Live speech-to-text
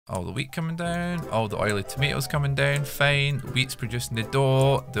All the wheat coming down, all the oily tomatoes coming down, fine. Wheat's producing the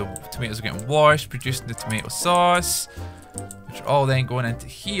dough, the tomatoes are getting washed, producing the tomato sauce, which are all then going into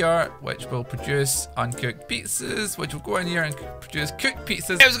here, which will produce uncooked pizzas, which will go in here and produce cooked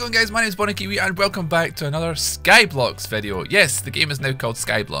pizzas. How's it going, guys? My name is Kiwi and welcome back to another Skyblox video. Yes, the game is now called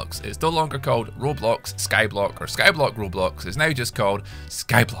Skyblox. It's no longer called Roblox Skyblock or Skyblock Roblox. It's now just called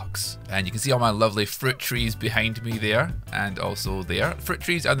Skyblox. And you can see all my lovely fruit trees behind me there, and also there. Fruit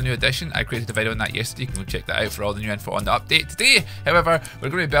trees are the new addition. I created a video on that yesterday. You can go check that out for all the new info on the update. Today, however, we're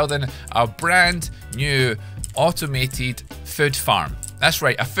going to be building a brand new automated food farm. That's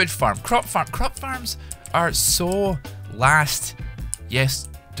right, a food farm. Crop farm. Crop farms are so last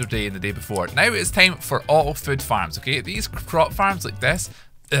yesterday and the day before. Now it's time for auto food farms, okay? These crop farms like this,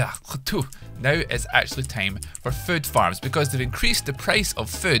 now it's actually time for food farms because they've increased the price of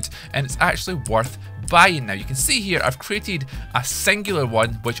food and it's actually worth buying now. You can see here I've created a singular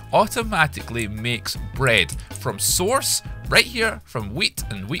one which automatically makes bread from source right here, from wheat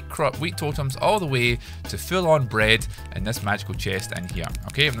and wheat totems all the way to full-on bread in this magical chest in here.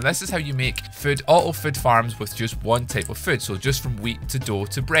 Okay, now this is how you make auto food farms with just one type of food, so just from wheat to dough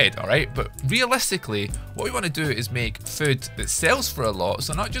to bread. All right, but realistically what we want to do is make food that sells for a lot,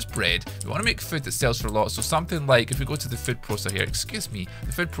 so not just bread. We want to make food that sells for a lot, so something like if we go to the food processor here,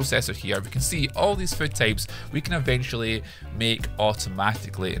 the food processor here, we can see all these food types we can eventually make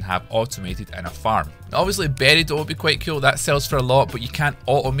automatically and have automated in a farm. Now, obviously berry dough would be quite cool, that sells for a lot, but you can't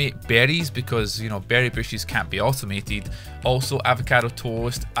automate berries because, you know, berry bushes can't be automated. Also avocado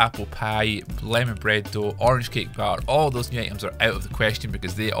toast, apple pie, lemon bread dough, orange cake batter, all those new items are out of the question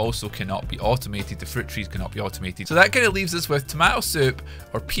because they also cannot be automated. The fruit trees cannot be automated. So that kind of leaves us with tomato soup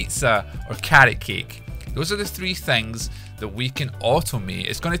or pizza or carrot cake. Those are the three things that we can automate.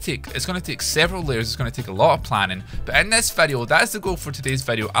 It's going to take several layers. It's going to take a lot of planning. But in this video, that's the goal for today's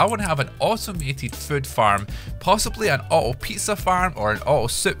video. I want to have an automated food farm, possibly an auto pizza farm or an auto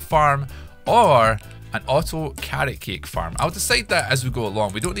soup farm or an auto carrot cake farm. I'll decide that as we go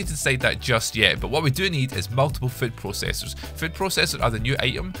along. We don't need to decide that just yet, but what we do need is multiple food processors. Food processors are the new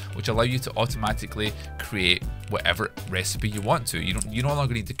item which allow you to automatically create whatever recipe you want to. You no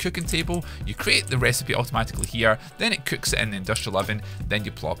longer need the cooking table. You create the recipe automatically here, then it cooks it in the industrial oven, then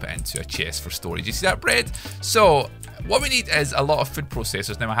you plop it into a chest for storage. You see that bread? So what we need is a lot of food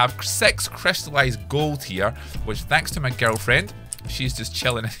processors. Now I have 6 crystallized gold here, which thanks to my girlfriend, she's just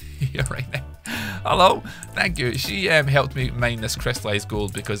chilling here right now. Hello, thank you. She helped me mine this crystallized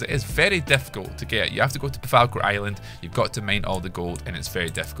gold because it is very difficult to get. You have to go to Falcor Island, you've got to mine all the gold, and it's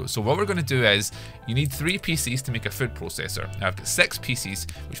very difficult. So what we're going to do is, you need 3 PCs to make a food processor. Now I've got 6 PCs,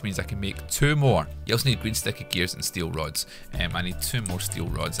 which means I can make 2 more. You also need green sticky gears and steel rods. I need 2 more steel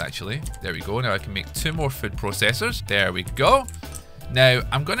rods actually. There we go. Now I can make 2 more food processors. There we go. Now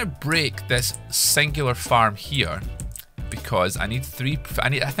I'm going to break this singular farm here because I need 3.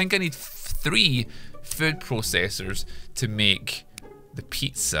 I think I need 3 food processors to make the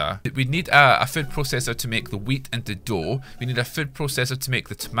pizza. We need a food processor to make the wheat into dough. We need a food processor to make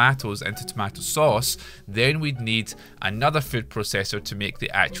the tomatoes into tomato sauce. Then we'd need another food processor to make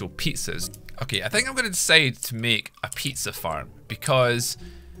the actual pizzas. Okay, I think I'm going to decide to make a pizza farm because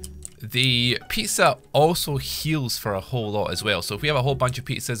the pizza also heals for a whole lot as well. So if we have a whole bunch of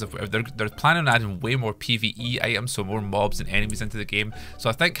pizzas, they're planning on adding way more PvE items, so more mobs and enemies into the game. So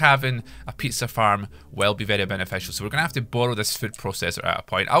I think having a pizza farm will be very beneficial. So we're gonna have to borrow this food processor at a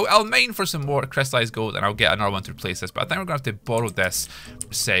point. I'll mine for some more crystallized gold and I'll get another one to replace this, but I think we're gonna have to borrow this for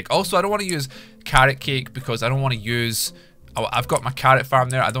a sec. Also, I don't want to use carrot cake because I don't want to use, I've got my carrot farm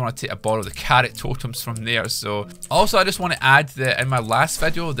there. I don't want to borrow the carrot totems from there. So also I just want to add that in my last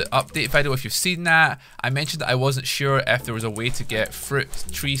video, the update video, if you've seen that, I mentioned that I wasn't sure if there was a way to get fruit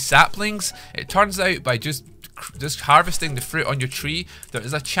tree saplings. It turns out by just harvesting the fruit on your tree, there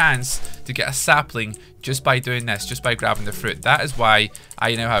is a chance to get a sapling just by doing this, just by grabbing the fruit. That is why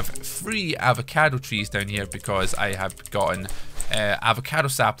I now have 3 avocado trees down here, because I have gotten avocado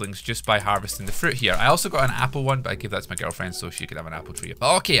saplings just by harvesting the fruit here. I also got an apple one, but I gave that to my girlfriend so she could have an apple tree.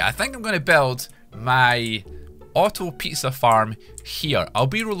 Okay, I think I'm going to build my auto pizza farm here. I'll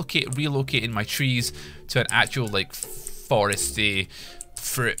be relocating my trees to an actual like foresty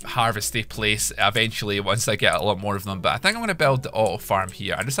fruit harvesty place eventually once I get a lot more of them, but I think I'm going to build the auto farm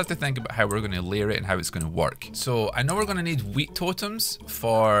here. I just have to think about how we're going to layer it and how it's going to work. So I know we're going to need wheat totems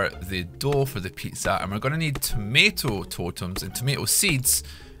for the dough for the pizza, and we're going to need tomato totems and tomato seeds,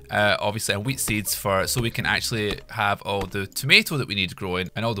 obviously, and wheat seeds so we can actually have all the tomato that we need growing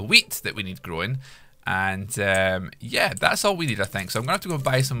and all the wheat that we need growing. And yeah, that's all we need, I think. So I'm going to have to go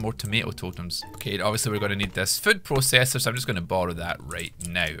buy some more tomato totems. Okay, obviously we're going to need this food processor, so I'm just going to borrow that right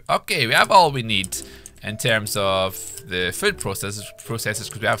now. Okay, we have all we need in terms of the food processors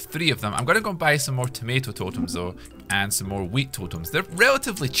because we have 3 of them. I'm going to go and buy some more tomato totems though, and some more wheat totems. They're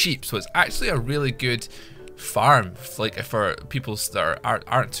relatively cheap, so it's actually a really good farm, like for people that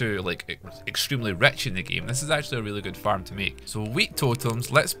aren't too like extremely rich in the game. This is actually a really good farm to make. So wheat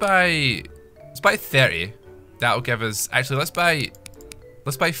totems, let's buy 30. That'll give us, actually let's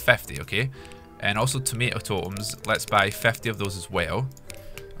buy 50, okay? And also tomato totems, let's buy 50 of those as well.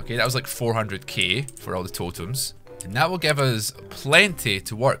 Okay, that was like 400k for all the totems. And that will give us plenty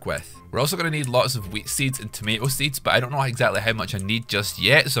to work with. We're also going to need lots of wheat seeds and tomato seeds, but I don't know exactly how much I need just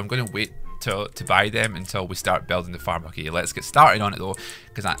yet, so I'm going to wait to buy them until we start building the farm. Okay, let's get started on it though,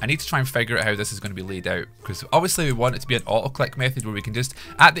 because I need to try and figure out how this is going to be laid out, because obviously we want it to be an auto-click method where we can just,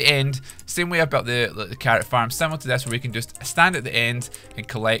 at the end, same way I built the carrot farm, similar to this, where we can just stand at the end and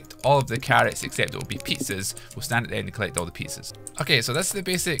collect all of the carrots, except it will be pizzas. We'll stand at the end and collect all the pizzas. Okay, so this is the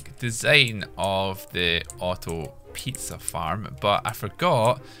basic design of the auto pizza farm, but I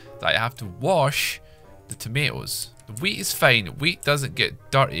forgot that I have to wash the tomatoes. The wheat is fine, wheat doesn't get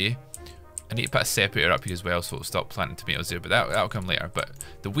dirty. I need to put a separator up here as well so it'll stop planting tomatoes there, but that'll come later. But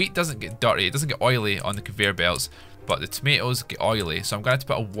the wheat doesn't get dirty, it doesn't get oily on the conveyor belts, but the tomatoes get oily. So I'm going to have to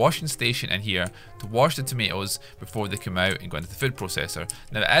put a washing station in here to wash the tomatoes before they come out and go into the food processor.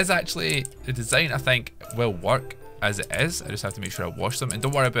 Now it is actually, the design I think will work as it is. I just have to make sure I wash them. And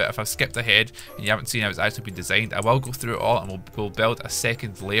don't worry about if I've skipped ahead and you haven't seen how it's actually been designed. I will go through it all and we'll build a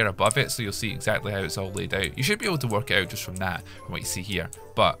second layer above it so you'll see exactly how it's all laid out. You should be able to work it out just from that, from what you see here.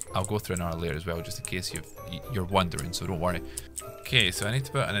 But I'll go through another layer as well just in case you're wondering, so don't worry. Okay, so I need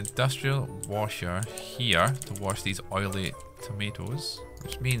to put an industrial washer here to wash these oily tomatoes,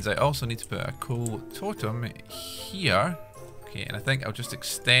 which means I also need to put a coal totem here. Okay, and I think I'll just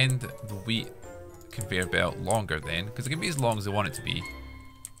extend the wheat conveyor belt longer then, because it can be as long as I want it to be,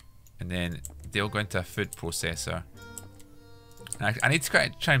 and then they'll go into a food processor. And I need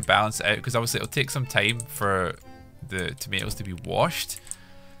to try and balance it out, because obviously it'll take some time for the tomatoes to be washed.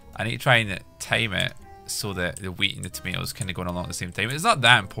 I need to try and time it so that the wheat and the tomatoes kind of going along at the same time. It's not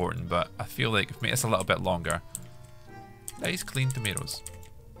that important, but I feel like if we make this a little bit longer. Nice clean tomatoes.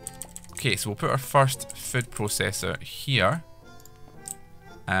 Okay, so we'll put our first food processor here.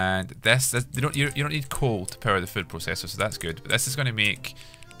 And this you don't need coal to power the food processor, so that's good. But this is going to make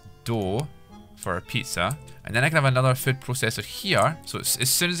dough for our pizza. And then I can have another food processor here. So as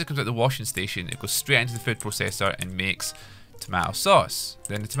soon as it comes out the washing station, it goes straight into the food processor and makes tomato sauce.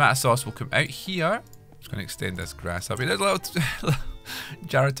 Then the tomato sauce will come out here. I'm just going to extend this grass up here. There's a little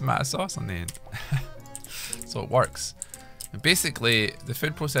jar of tomato sauce on the end. So it works. And basically, the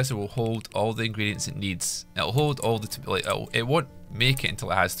food processor will hold all the ingredients it needs. It'll hold all the, it won't make it until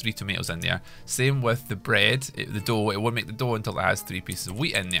it has 3 tomatoes in there. Same with the bread, the dough, it won't make the dough until it has 3 pieces of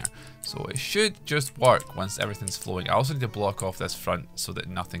wheat in there. So it should just work once everything's flowing. I also need to block off this front so that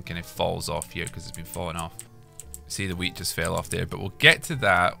nothing kind of falls off here because it's been falling off. See, the wheat just fell off there, but we'll get to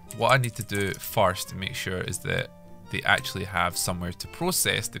that. What I need to do first to make sure is that they actually have somewhere to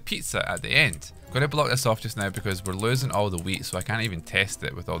process the pizza at the end. I'm going to block this off just now because we're losing all the wheat, so I can't even test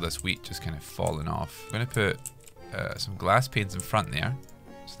it with all this wheat just kind of falling off. I'm going to put some glass panes in front there,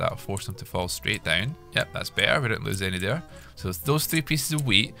 so that'll force them to fall straight down. Yep, that's better, we didn't lose any there. So those 3 pieces of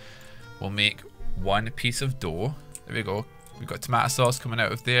wheat will make 1 piece of dough. There we go. We've got tomato sauce coming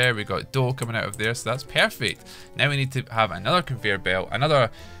out of there, we've got dough coming out of there, so that's perfect. Now we need to have another conveyor belt, another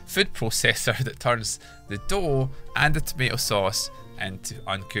food processor that turns the dough and the tomato sauce into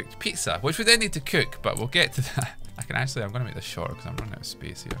uncooked pizza, which we then need to cook, but we'll get to that. I'm going to make this shorter because I'm running out of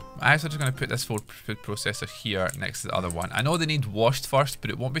space here. I'm actually just going to put this food processor here next to the other one. I know they need washed first, but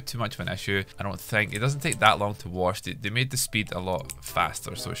it won't be too much of an issue. I don't think. It doesn't take that long to wash. They made the speed a lot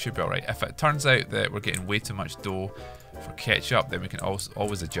faster, so it should be alright. If it turns out that we're getting way too much dough for ketchup, then we can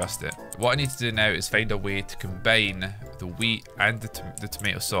always adjust it. What I need to do now is find a way to combine the wheat and the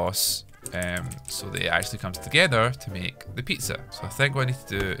tomato sauce so that it actually comes together to make the pizza. So I think what I need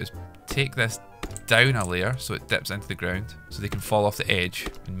to do is take this down a layer so it dips into the ground so they can fall off the edge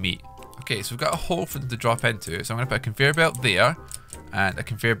and meet. Okay, so we've got a hole for them to drop into, so I'm going to put a conveyor belt there and a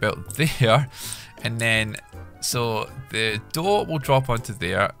conveyor belt there, and then so the dough will drop onto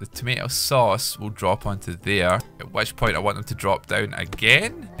there, the tomato sauce will drop onto there, at which point I want them to drop down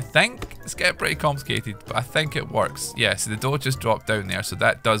again. I think it's getting pretty complicated, but I think it works. Yeah, so the dough just dropped down there, so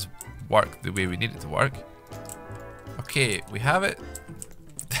that does work the way we need it to work. Okay, we have it.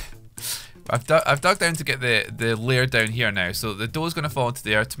 I've dug down to get the layer down here now. So the dough's going to fall into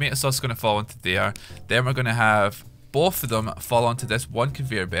there. Tomato sauce is going to fall into there. Then we're going to have both of them fall onto this one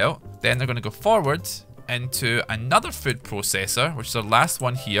conveyor belt. Then they're going to go forward into another food processor, which is our last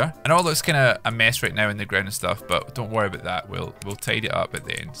one here. I know it looks kind of a mess right now in the ground and stuff, but don't worry about that. We'll tidy it up at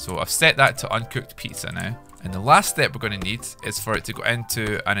the end. So I've set that to uncooked pizza now. And the last step we're going to need is for it to go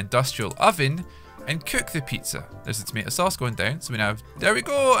into an industrial oven and cook the pizza. There's the tomato sauce going down. So we now have, there we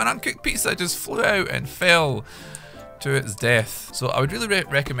go, an uncooked pizza just flew out and fell to its death. So I would really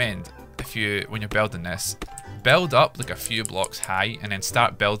recommend, when you're building this, build up like a few blocks high and then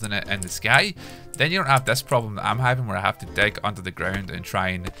start building it in the sky. Then you don't have this problem that I'm having where I have to dig under the ground and try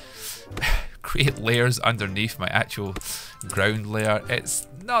and create layers underneath my actual ground layer. It's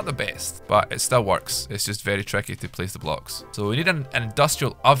not the best, but it still works. It's just very tricky to place the blocks. So we need an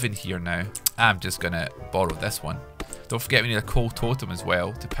industrial oven here now. I'm just gonna borrow this one. Don't forget we need a coal totem as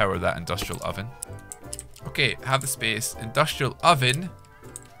well to power that industrial oven. Okay, have the space. Industrial oven,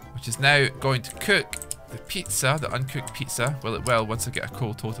 which is now going to cook the pizza, the uncooked pizza. Will it well once I get a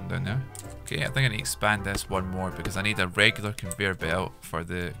coal totem down there? Okay, I think I need to expand this one more because I need a regular conveyor belt for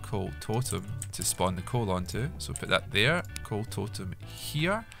the coal totem to spawn the coal onto. So put that there, coal totem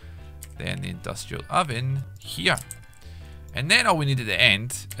here, then the industrial oven here. And then all we need at the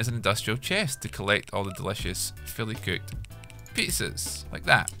end is an industrial chest to collect all the delicious fully cooked pizzas, like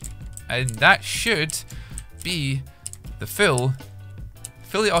that. And that should be the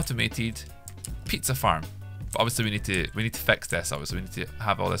fully automated pizza farm. But obviously we need to fix this. Obviously we need to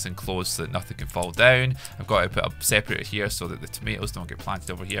have all this enclosed so that nothing can fall down. I've got to put a separator here so that the tomatoes don't get planted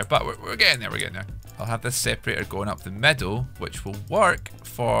over here, but we're getting there, we're getting there. I'll have this separator going up the middle, which will work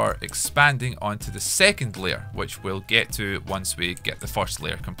for expanding onto the second layer, which we'll get to once we get the first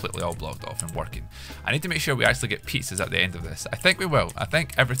layer completely all blocked off and working. I need to make sure we actually get pizzas at the end of this. I think we will. I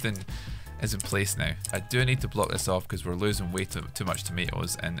think everything is in place now. I do need to block this off because we're losing way too much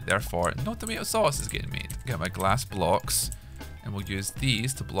tomatoes, and therefore no tomato sauce is getting made. Get my glass blocks and we'll use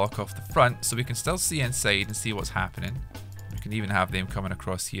these to block off the front so we can still see inside and see what's happening. We can even have them coming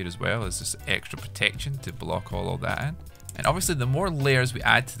across here as well as just extra protection to block all of that in. And obviously the more layers we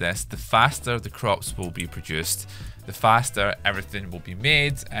add to this, the faster the crops will be produced, the faster everything will be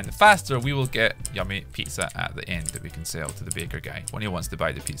made, and the faster we will get yummy pizza at the end that we can sell to the baker guy when he wants to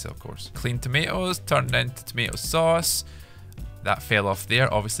buy the pizza, of course. Clean tomatoes turned into tomato sauce. That fell off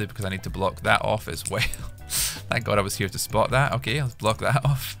there, obviously, because I need to block that off as well. Thank God I was here to spot that. Okay, let's block that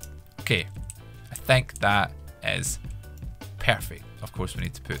off. Okay, I think that is perfect. Of course, we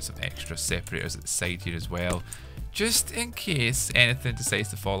need to put some extra separators at the side here as well, just in case anything decides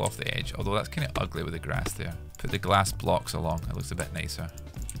to fall off the edge, although that's kind of ugly with the grass there. Put the glass blocks along, it looks a bit nicer.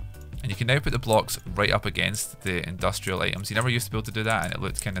 And you can now put the blocks right up against the industrial items. You never used to be able to do that, and it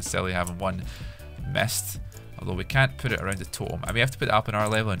looked kind of silly having one missed. Although we can't put it around the totem. I may have to put it up on our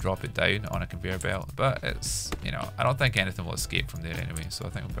level and drop it down on a conveyor belt, but it's, you know, I don't think anything will escape from there anyway, so I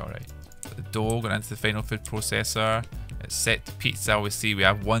think we'll be alright. The dough going into the final food processor. It's set to pizza. We see we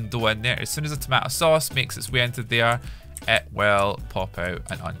have one dough in there. As soon as the tomato sauce makes its way into there, it will pop out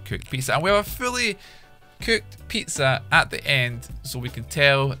an uncooked pizza. And we have a fully cooked pizza at the end, so we can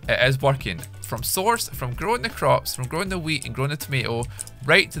tell it is working. From source, from growing the crops, from growing the wheat and growing the tomato,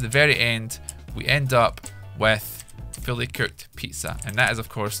 right to the very end, we end up with fully cooked pizza. And that is, of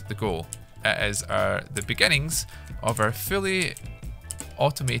course, the goal. It is the beginnings of our fully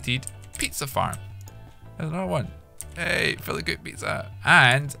automated pizza farm. There's another one. Hey, fully cooked pizza.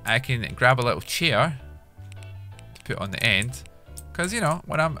 And I can grab a little chair to put on the end, because, you know,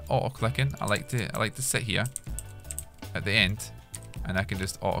 when I'm auto-clicking, I like to sit here at the end, and I can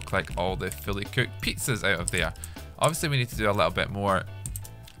just auto-click all the fully cooked pizzas out of there. Obviously, we need to do a little bit more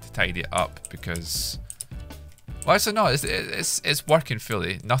to tidy it up, because, well, actually no, it's working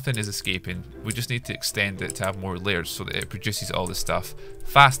fully. Nothing is escaping. We just need to extend it to have more layers so that it produces all the stuff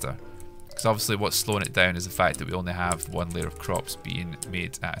faster. Because obviously what's slowing it down is the fact that we only have one layer of crops being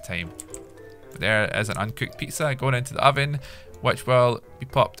made at a time. But there is an uncooked pizza going into the oven, which will be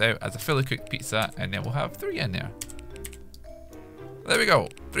popped out as a fully cooked pizza, and then we'll have 3 in there. There we go,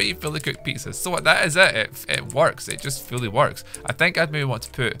 3 fully cooked pizzas. So that is it. It works. It just fully works. I think I'd maybe want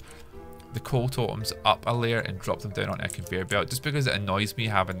to put the coal totems up a layer and drop them down on a conveyor belt, just because it annoys me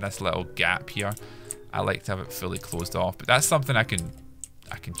having this little gap here. I like to have it fully closed off, but that's something I can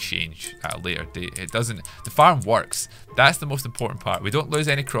change at a later date. It doesn't, the farm works. That's the most important part. We don't lose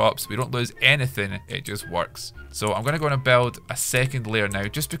any crops, we don't lose anything, it just works. So I'm going to go and build a second layer now,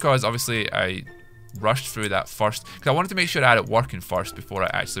 just because obviously I rushed through that first, because I wanted to make sure I had it working first before I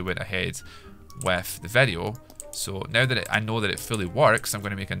actually went ahead with the video. So now that I know that it fully works, I'm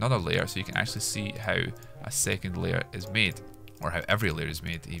going to make another layer so you can actually see how a second layer is made, or how every layer is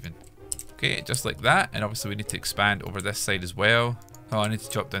made even. Okay, just like that. And obviously we need to expand over this side as well. Oh, I need to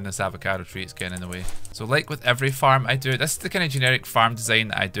chop down this avocado tree, it's getting in the way. So like with every farm I do, this is the kind of generic farm design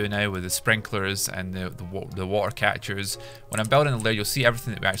that I do now with the sprinklers and the water catchers. When I'm building a layer, you'll see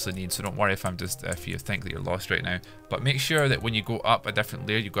everything that we actually need, so don't worry if you think that you're lost right now. But make sure that when you go up a different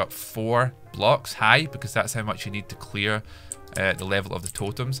layer, you go up 4 blocks high, because that's how much you need to clear the level of the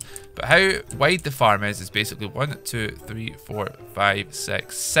totems. But how wide the farm is basically 1, 2, 3, 4, 5,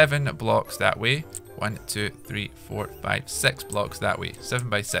 6, 7 blocks that way. 1, 2, 3, 4, 5, 6 blocks that way. 7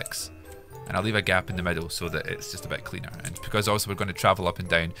 by 6. And I'll leave a gap in the middle so that it's just a bit cleaner. And because also we're going to travel up and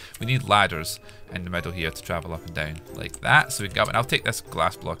down, we need ladders in the middle here to travel up and down like that. So we can go up, and I'll take this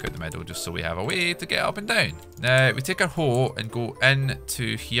glass block out the middle just so we have a way to get up and down. Now we take our hoe and go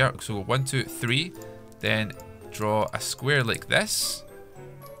into here. So 1, 2, 3. Then draw a square like this.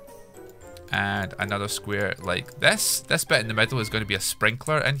 And another square like this. This bit in the middle is going to be a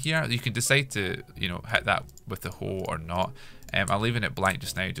sprinkler in here. You can decide to, you know, hit that with the hoe or not. I'm leaving it blank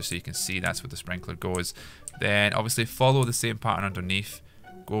just now just so you can see that's where the sprinkler goes. Then obviously follow the same pattern underneath.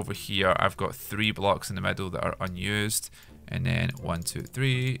 Go over here. I've got 3 blocks in the middle that are unused. And then 1, 2,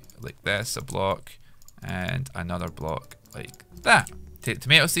 3 like this, a block. And another block like that. Take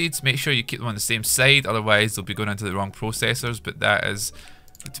tomato seeds. Make sure you keep them on the same side. Otherwise they'll be going into the wrong processors. But that is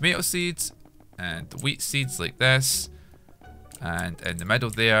the tomato seeds. And the wheat seeds like this. And in the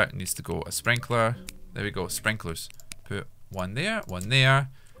middle there needs to go a sprinkler. There we go, sprinklers. Put 1 there, 1 there,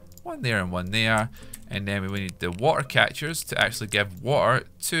 1 there, and 1 there. And then we need the water catchers to actually give water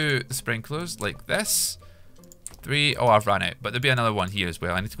to the sprinklers like this. 3. Oh, I've run out, but there'll be another one here as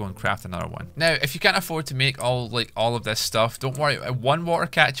well. I need to go and craft another one. Now, if you can't afford to make all of this stuff, don't worry. 1 water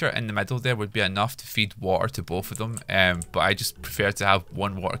catcher in the middle there would be enough to feed water to both of them. But I just prefer to have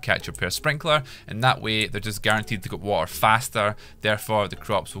 1 water catcher per sprinkler, and that way they're just guaranteed to get water faster. Therefore, the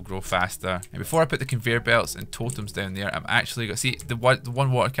crops will grow faster. And before I put the conveyor belts and totems down there, I'm actually going to see the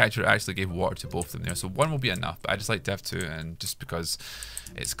one water catcher actually gave water to both of them there. So 1 will be enough, but I just like to have 2, and just because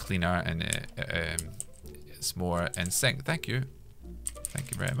it's cleaner and it's more in sync. Thank you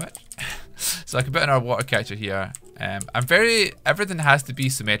very much. So I can put in our water catcher here. Everything has to be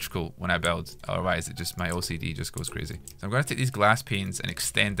symmetrical when I build, otherwise my OCD just goes crazy. So I'm going to take these glass panes and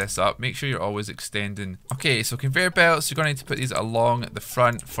extend this up. Make sure you're always extending. Okay, so conveyor belts, you're going to need to put these along the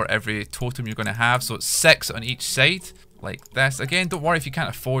front for every totem you're going to have. So it's 6 on each side, like this. Again, don't worry if you can't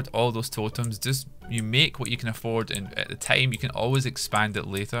afford all those totems. Just you make what you can afford, and at the time you can always expand it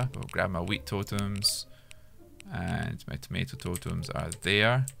later. I'll grab my wheat totems. And my tomato totems are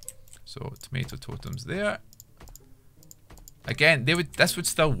there. So tomato totems there. Again, this would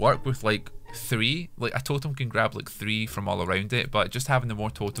still work with like 3. Like a totem can grab like 3 from all around it, but just having the more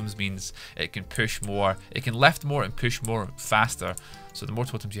totems means it can push more. It can lift more and push more faster. So the more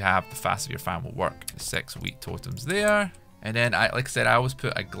totems you have, the faster your farm will work. 6 wheat totems there. And then, like I said, I always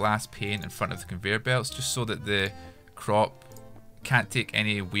put a glass pane in front of the conveyor belts just so that the crop can't take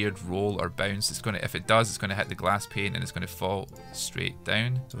any weird roll or bounce. It's gonna, if it does, it's gonna hit the glass pane and it's gonna fall straight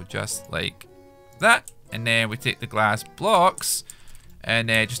down. So just like that. And then we take the glass blocks and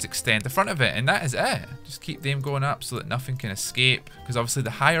just extend the front of it, and that is it. Just keep them going up so that nothing can escape. Because obviously the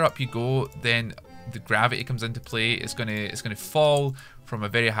higher up you go, then the gravity comes into play. It's gonna fall from a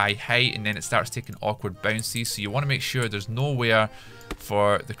very high height, and then it starts taking awkward bounces. So you want to make sure there's nowhere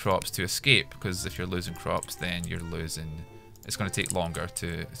for the crops to escape, because if you're losing crops, then you're losing. It's going to take longer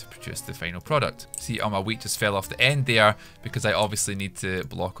to produce the final product. See, my wheat just fell off the end there because I obviously need to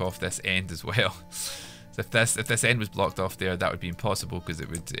block off this end as well. So if this end was blocked off there, that would be impossible because it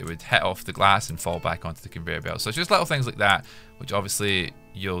would hit off the glass and fall back onto the conveyor belt. So it's just little things like that, which obviously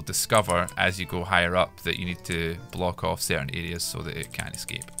you'll discover as you go higher up, that you need to block off certain areas so that it can't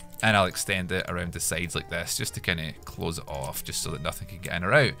escape. And I'll extend it around the sides like this just to kind of close it off, just so that nothing can get in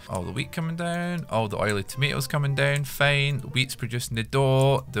or out. All the wheat coming down, all the oily tomatoes coming down, fine. The wheat's producing the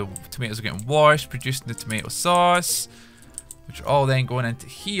dough, the tomatoes are getting washed, producing the tomato sauce, which are all then going into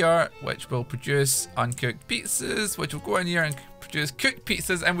here, which will produce uncooked pizzas, which will go in here and produce cooked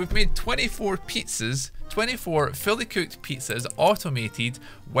pizzas. And we've made 24 pizzas, 24 fully cooked pizzas, automated,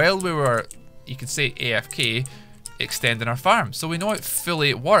 while we were, you could say, AFK, extending our farm. So we know it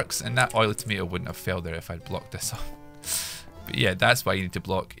fully works, and that oily tomato wouldn't have fell there if I'd blocked this off. But yeah, that's why you need to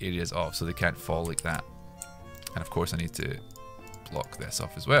block areas off so they can't fall like that. And of course I need to block this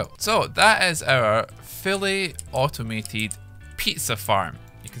off as well. So that is our fully automated pizza farm.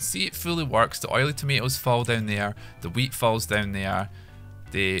 You can see it fully works. The oily tomatoes fall down there, the wheat falls down there,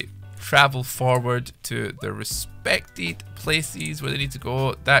 the travel forward to their respected places where they need to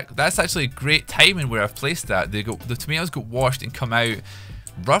go. That's actually great timing where I've placed that. The tomatoes got washed and come out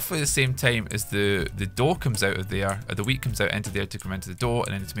roughly the same time as the dough comes out of there, or the wheat comes out into there to come into the dough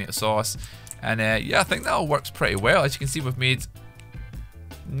and then the tomato sauce. And yeah, I think that all works pretty well. As you can see, we've made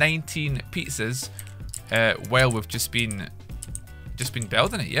 19 pizzas while we've just been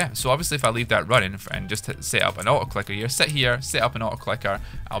building it. Yeah, so obviously if I leave that running and just set up an auto clicker here, set up an auto clicker,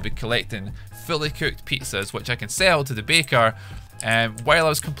 I'll be collecting fully cooked pizzas which I can sell to the baker. While I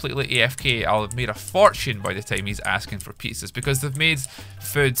was completely AFK, I'll have made a fortune by the time he's asking for pizzas, because they've made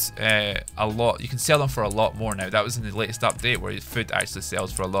food a lot. You can sell them for a lot more now. That was in the latest update where food actually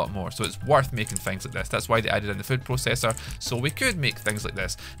sells for a lot more. So it's worth making things like this. That's why they added in the food processor, so we could make things like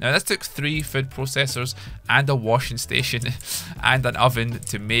this. Now this took 3 food processors and a washing station and an oven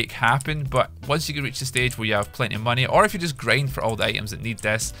to make happen, but once you reach the stage where you have plenty of money, or if you just grind for all the items that need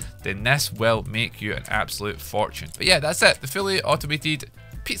this, then this will make you an absolute fortune. But yeah, that's it. The fully automated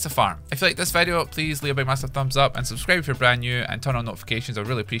pizza farm. If you like this video, please leave a big massive thumbs up and subscribe if you're brand new and turn on notifications. I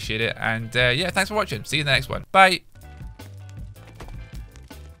really appreciate it. And yeah, thanks for watching. See you in the next one. Bye.